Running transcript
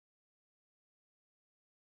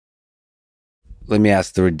let me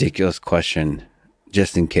ask the ridiculous question,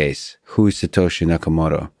 just in case. Who's Satoshi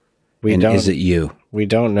Nakamoto? And is it you? We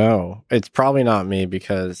don't know. It's probably not me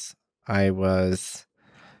because I was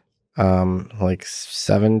like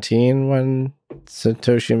 17 when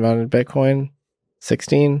Satoshi invented Bitcoin.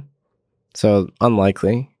 16. So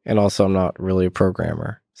unlikely. And also I'm not really a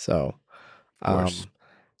programmer. So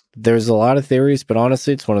there's a lot of theories, but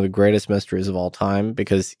honestly, it's one of the greatest mysteries of all time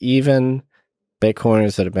because even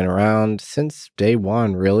Bitcoiners that have been around since day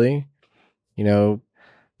one, really, you know,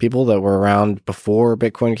 people that were around before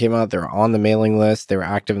Bitcoin came out, they're on the mailing list, they were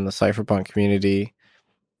active in the cypherpunk community.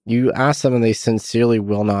 You ask them and they sincerely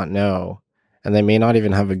will not know, and they may not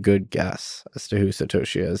even have a good guess as to who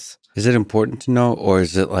Satoshi is. Is it important to know, or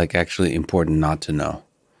is it like actually important not to know?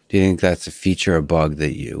 Do you think that's a feature or bug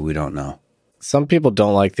that we don't know? Some people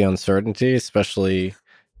don't like the uncertainty, especially,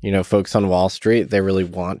 folks on Wall Street. They really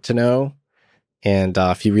want to know. And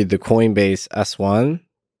if you read the Coinbase S1,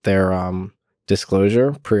 their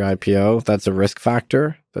disclosure pre-IPO, that's a risk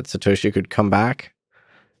factor that Satoshi could come back.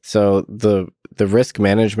 So the risk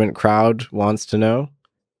management crowd wants to know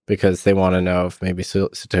because they want to know if maybe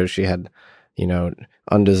Satoshi had,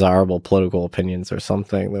 undesirable political opinions or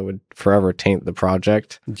something that would forever taint the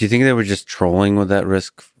project. Do you think they were just trolling with that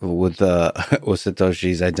risk, with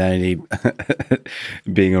Satoshi's identity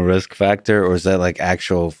being a risk factor, or is that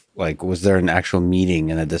was there an actual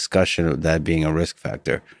meeting and a discussion of that being a risk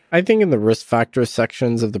factor? I think in the risk factor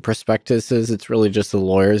sections of the prospectuses, it's really just the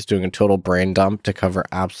lawyers doing a total brain dump to cover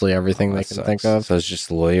absolutely everything they can think of. So it's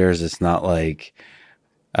just lawyers. It's not like,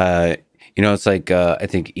 it's like I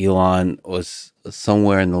think Elon was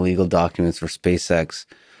somewhere in the legal documents for SpaceX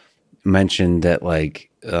mentioned that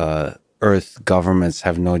Earth governments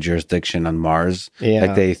have no jurisdiction on Mars. Yeah.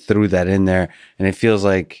 Like they threw that in there, and it feels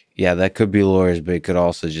like, yeah, that could be lawyers, but it could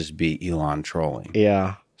also just be Elon trolling.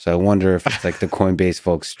 Yeah. So I wonder if it's like the Coinbase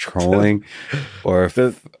folks trolling, or if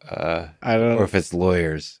I don't know. Or if it's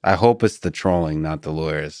lawyers. I hope it's the trolling, not the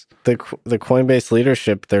lawyers. The Coinbase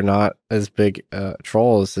leadership, they're not as big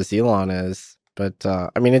trolls as Elon is, but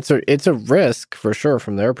I mean, it's a risk for sure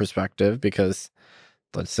from their perspective because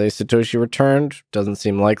let's say Satoshi returned, doesn't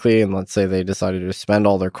seem likely, and let's say they decided to spend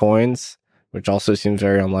all their coins, which also seems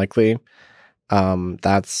very unlikely.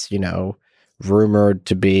 That's rumored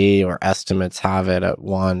to be, or estimates have it at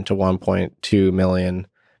 1 to 1.2 million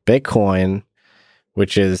Bitcoin,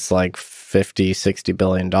 which is like $50-60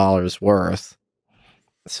 billion worth.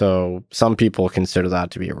 So some people consider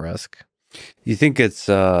that to be a risk. You think it's,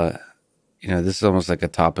 this is almost like a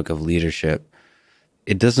topic of leadership.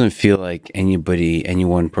 It doesn't feel like any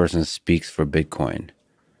one person speaks for Bitcoin.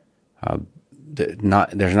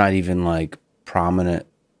 There's not even like prominent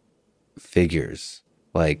figures.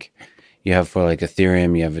 Like you have for like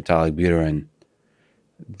Ethereum, you have Vitalik Buterin.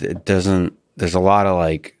 There's a lot of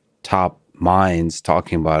like top minds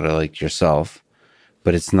talking about it, like yourself,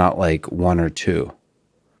 but it's not like one or two.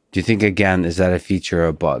 Do you think, again, is that a feature or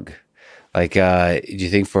a bug? Like, do you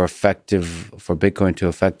think for Bitcoin to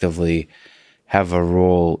effectively have a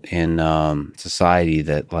role in society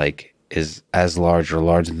that like is as large or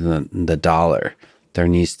larger than the dollar, there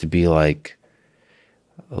needs to be like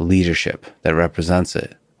a leadership that represents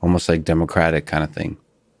it, almost like democratic kind of thing?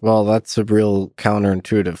 Well, that's a real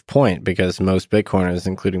counterintuitive point because most Bitcoiners,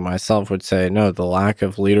 including myself, would say, no, the lack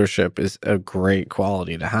of leadership is a great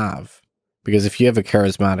quality to have. Because if you have a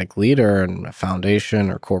charismatic leader and a foundation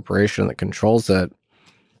or corporation that controls it,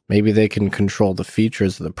 maybe they can control the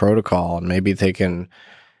features of the protocol, and maybe they can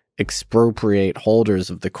expropriate holders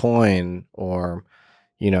of the coin or,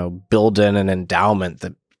 build in an endowment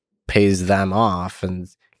that pays them off and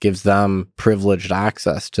gives them privileged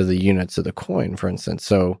access to the units of the coin, for instance.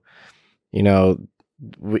 So,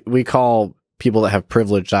 we call people that have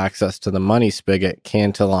privileged access to the money spigot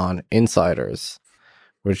Cantillon insiders,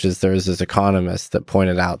 which is there's this economist that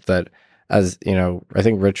pointed out that as, I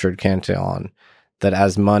think Richard Cantillon, that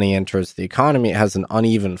as money enters the economy, it has an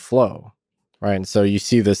uneven flow, right? And so you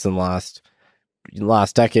see this in the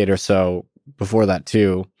last decade or so, before that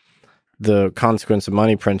too. The consequence of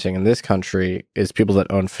money printing in this country is people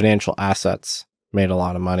that own financial assets made a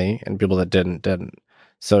lot of money and people that didn't.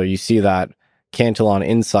 So you see that Cantillon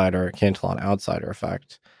insider, Cantillon outsider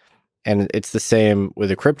effect. And it's the same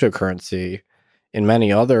with a cryptocurrency. In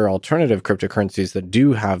many other alternative cryptocurrencies that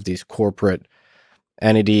do have these corporate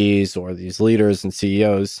entities or these leaders and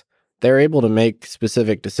CEOs, they're able to make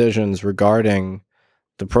specific decisions regarding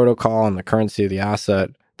the protocol and the currency of the asset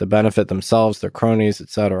that benefit themselves, their cronies,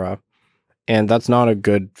 etc. And that's not a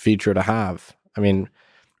good feature to have. I mean,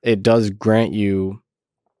 it does grant you,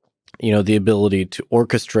 the ability to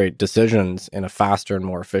orchestrate decisions in a faster and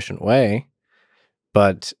more efficient way.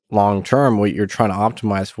 But long term, what you're trying to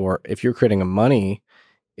optimize for, if you're creating a money,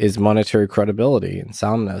 is monetary credibility and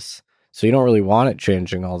soundness. So you don't really want it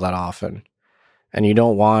changing all that often. And you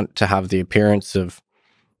don't want to have the appearance of,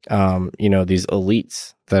 these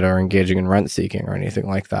elites that are engaging in rent seeking or anything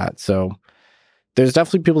like that. So there's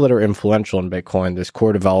definitely people that are influential in Bitcoin. There's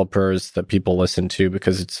core developers that people listen to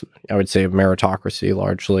because it's, I would say, a meritocracy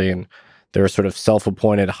largely. And they're sort of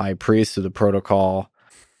self-appointed high priests of the protocol.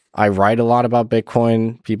 I write a lot about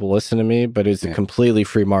Bitcoin. People listen to me, but it's a completely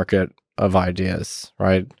free market of ideas,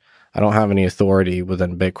 right? I don't have any authority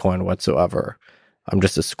within Bitcoin whatsoever. I'm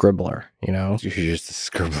just a scribbler, you know? You're just a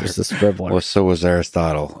scribbler. Just a scribbler. Well, so was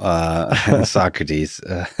Aristotle, and Socrates,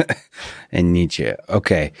 and Nietzsche.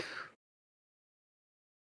 Okay.